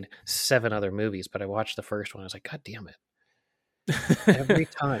already made 7 other movies. But I watched the first one. I was like, God damn it! Every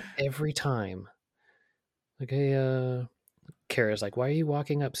time. Okay, Kara's like, "Why are you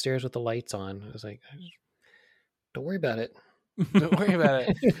walking upstairs with the lights on?" I was like, "Don't worry about it. Don't worry about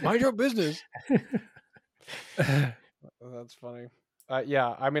it. Mind your business." That's funny.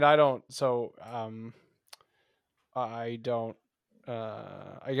 Yeah, I mean, I don't. So, I don't.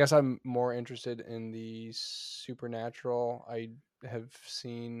 I guess I'm more interested in the supernatural. I have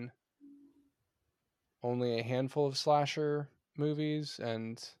seen only a handful of slasher movies,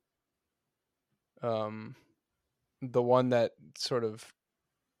 and the one that sort of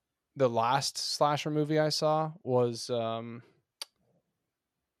the last slasher movie I saw was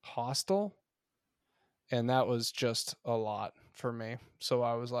Hostel, and that was just a lot for me. So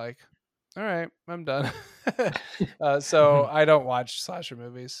I was like, all right, I'm done. So I don't watch slasher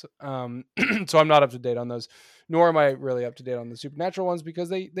movies. So I'm not up to date on those, nor am I really up to date on the supernatural ones because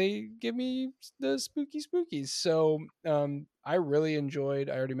they give me the spookies. So I really enjoyed,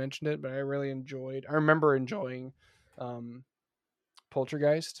 I already mentioned it, but I remember enjoying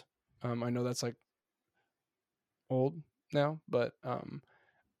Poltergeist. I know that's like old now, but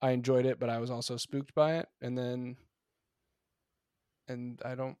I enjoyed it, but I was also spooked by it, and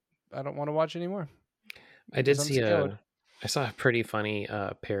I don't want to watch anymore. I did I'm see scared. I saw a pretty funny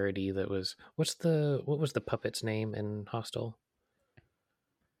parody that was what was the puppet's name in Hostel?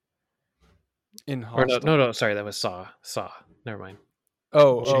 In Or Hostel. no, sorry, that was Saw. Never mind.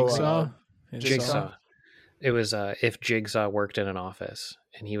 Jigsaw. Jigsaw. It was if Jigsaw worked in an office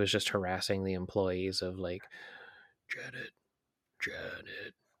and he was just harassing the employees of like, Janet.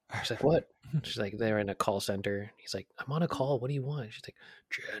 She's like, what? She's like, they're in a call center. He's like, I'm on a call. What do you want? She's like,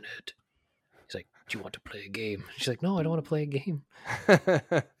 Janet. He's like, do you want to play a game? She's like, no, I don't want to play a game.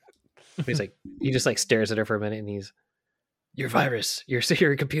 He's like, he just like stares at her for a minute and he's, your virus,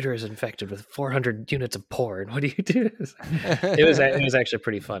 your computer is infected with 400 units of porn. What do you do? It was actually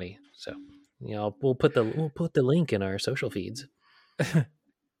pretty funny. So, you know, we'll put the link in our social feeds.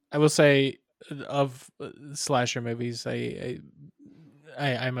 I will say, of slasher movies,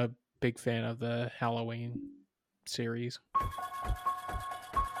 I'm a big fan of the Halloween series.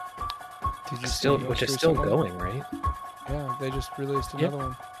 Did you Which is still going, right? Yeah, they just released another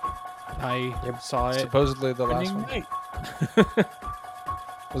one. I saw it Supposedly the last opening one. night.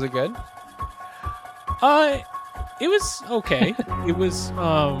 Was it good? It was okay. It was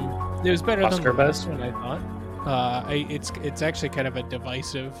better Oscar than the buzz? last one, I thought. It's actually kind of a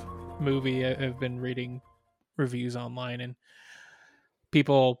divisive movie. I've been reading reviews online, and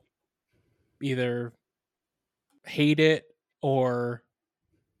people either hate it or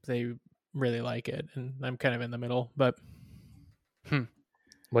they really like it, and I'm kind of in the middle. But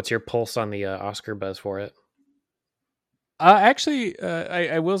What's your pulse on the Oscar buzz for it? actually,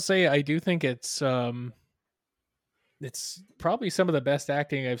 I will say I do think it's probably some of the best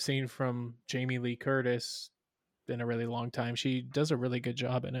acting I've seen from Jamie Lee Curtis in a really long time. She does a really good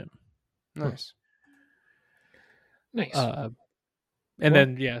job in it. Nice. Nice. And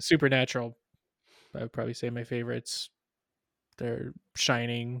then Supernatural, I would probably say my favorites. They're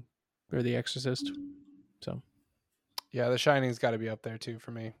Shining or The Exorcist. So Yeah, The Shining's got to be up there too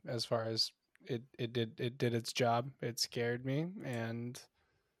for me as far as it did its job. It scared me and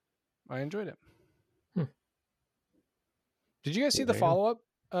I enjoyed it. Did you guys see the follow-up?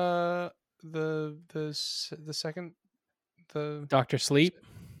 The second, the Dr. Sleep.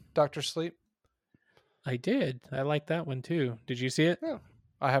 Dr. Sleep. I did. I like that one too. Did you see it? Yeah,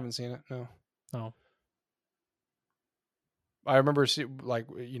 I haven't seen it. No. Oh. I remember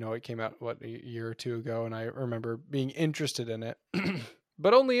it came out a year or two ago, and I remember being interested in it,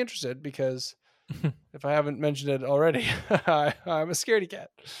 but only interested because if I haven't mentioned it already, I'm a scaredy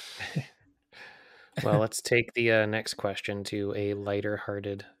cat. Well, let's take the next question to a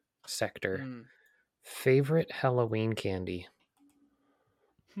lighter-hearted sector. Favorite Halloween candy?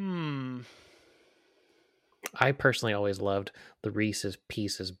 I personally always loved the Reese's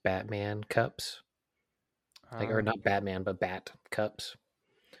Pieces Batman cups. Or not Batman, but Bat cups.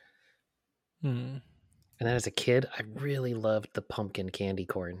 And then as a kid, I really loved the pumpkin candy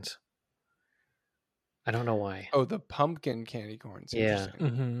corns. I don't know why. Oh, the pumpkin candy corns. Yeah.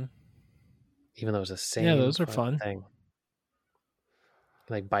 Interesting. Even though it was the same. Yeah, those are fun. Thing.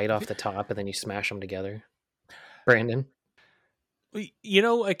 You bite off the top and then you smash them together. Brandon?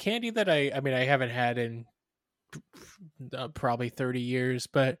 A candy that I haven't had in probably 30 years,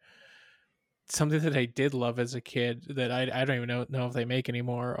 but something that I did love as a kid that I don't even know if they make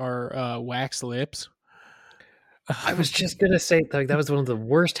anymore are wax lips. I was just gonna say that was one of the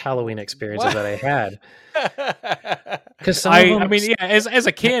worst Halloween experiences that I had. Because as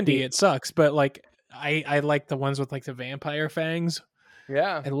a candy it sucks, but I like the ones with the vampire fangs.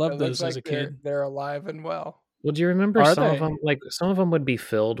 Yeah, I love those as a kid. They're alive and well. Well, do you remember some of them? Some of them would be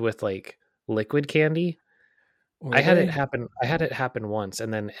filled with liquid candy. I had it happen once,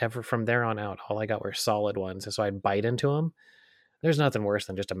 and then from there on out, all I got were solid ones. And so I'd bite into them. There's nothing worse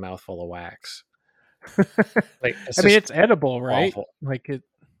than just a mouthful of wax. It's edible, right? Awful.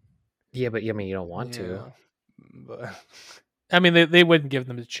 Yeah, but you don't want to. But they wouldn't give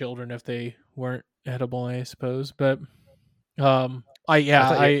them to children if they weren't edible, I suppose. But I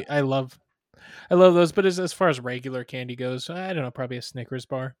love those. But as far as regular candy goes, I don't know, probably a Snickers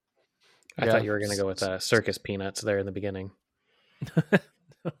bar. I thought you were going to go with circus peanuts there in the beginning.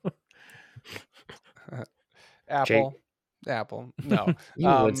 Apple. Apple. No. You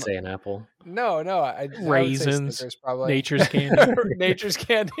would say an apple. No. Raisins. I probably. Nature's candy. Nature's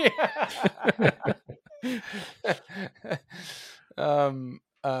candy.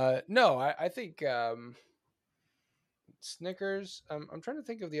 No, I think Snickers. I'm trying to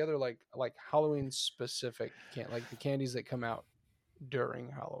think of the other like Halloween specific the candies that come out during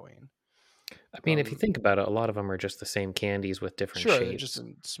Halloween. I mean, if you think about it, a lot of them are just the same candies with different shapes. Just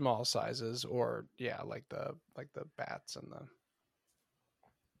in small sizes, or like the bats and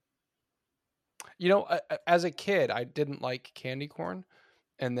the. As a kid, I didn't like candy corn,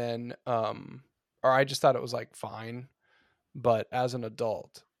 and then or I just thought it was fine, but as an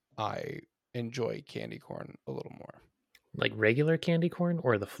adult, I enjoy candy corn a little more. Like regular candy corn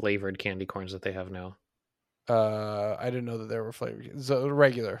or the flavored candy corns that they have now? I didn't know that there were flavored. So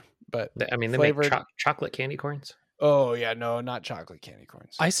regular, but they flavored... make chocolate candy corns. Oh yeah, no, not chocolate candy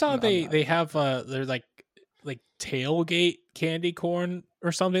corns. I saw they have they're like tailgate candy corn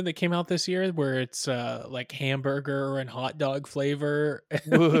or something that came out this year where it's like hamburger and hot dog flavor,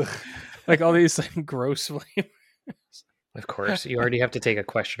 like all these gross flavors. Of course, you already have to take a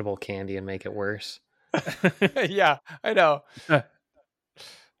questionable candy and make it worse. Yeah, I know. All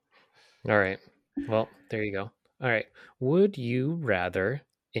right. Well, there you go. All right. Would you rather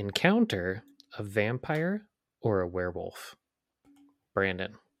encounter a vampire or a werewolf?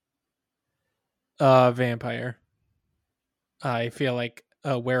 Brandon. Vampire. I feel like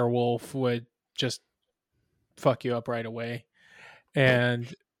a werewolf would just fuck you up right away.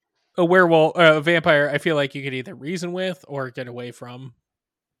 And a vampire, I feel like you could either reason with or get away from.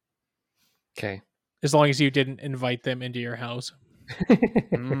 Okay. As long as you didn't invite them into your house.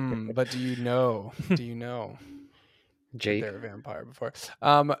 But do you know Jake? they're a vampire before?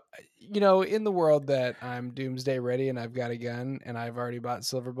 In the world that I'm doomsday ready and I've got a gun and I've already bought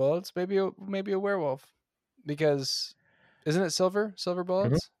silver bullets, maybe a werewolf, because isn't it silver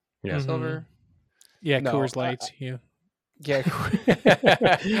bullets? Mm-hmm. Yeah, silver. Yeah, no, Coors Lights. Yeah.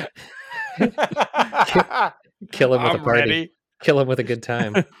 Kill him with a party. Ready. Kill him with a good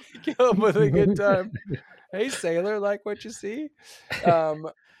time. Kill him with a good time. Hey, sailor, like what you see?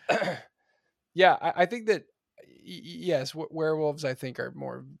 Yeah, I think that, yes, werewolves, I think, are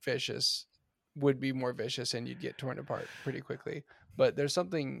more vicious, would be more vicious, and you'd get torn apart pretty quickly. But there's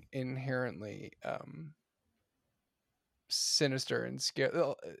something inherently sinister and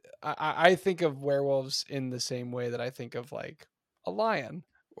scary. I think of werewolves in the same way that I think of like a lion,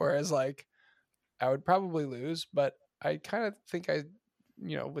 whereas like I would probably lose, but I kind of think I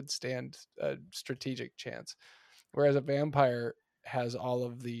would stand a strategic chance, whereas a vampire has all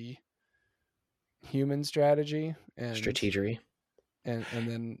of the human strategy and strategery, and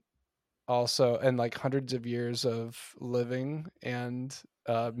then also like hundreds of years of living and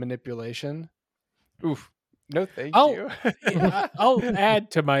manipulation. Oof. No, thank I'll- you. I'll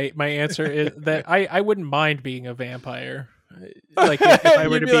add to my answer is that I wouldn't mind being a vampire. Like if I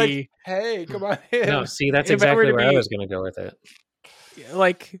were You'd to be like, be hey, come on in. No, see, that's If I were exactly to where I be- was going to go with it.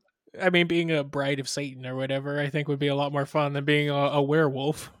 like, I mean, being a bride of Satan or whatever, I think would be a lot more fun than being a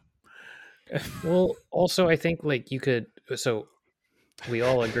werewolf. Well, also, I think like you could. So we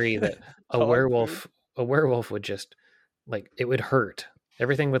all agree that a Dog werewolf would just like it would hurt.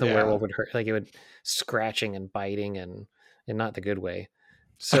 Everything with a Yeah. werewolf would hurt. Like it would scratching and biting and not the good way.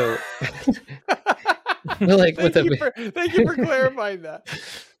 So, like with Thank you for clarifying that.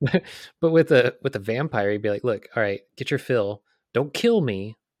 but with a vampire, you'd be like, look, all right, get your fill. Don't kill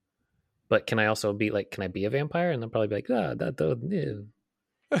me. But can I also be like, can I be a vampire? And they'll probably be like,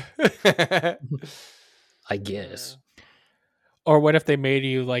 I guess. Or what if they made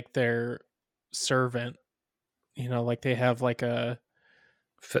you like their servant? You know, like they have like a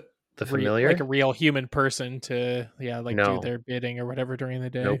The familiar? like a real human person to do No. their bidding or whatever during the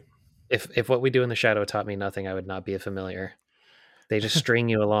day. Nope. If what we do in the shadow taught me nothing, I would not be a familiar. They just string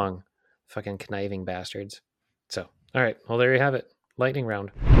you along. Fucking conniving bastards. So, all right. Well, there you have it. Lightning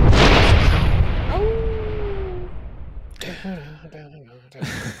round.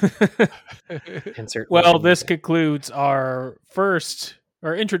 Insert. Well, lightning this music. concludes our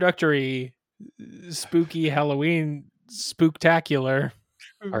introductory spooky Halloween spooktacular.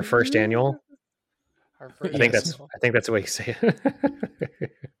 Our first annual. Our first I think annual. that's the way you say it.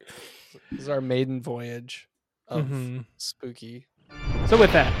 This is our maiden voyage of Mhm. spooky. So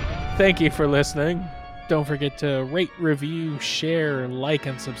with that, thank you for listening. Don't forget to rate, review, share, like,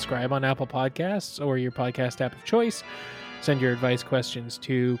 and subscribe on Apple Podcasts or your podcast app of choice. Send your advice questions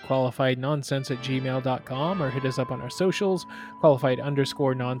to qualifiednonsense@gmail.com or hit us up on our socials,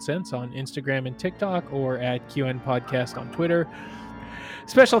 qualified_nonsense on Instagram and TikTok, or at QN Podcast on Twitter.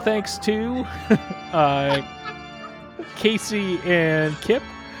 Special thanks to Casey and Kip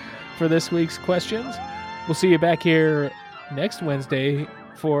for this week's questions. We'll see you back here next Wednesday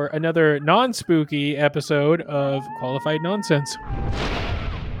for another non-spooky episode of Qualified Nonsense.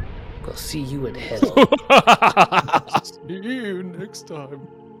 We'll see you in hell. See you next time.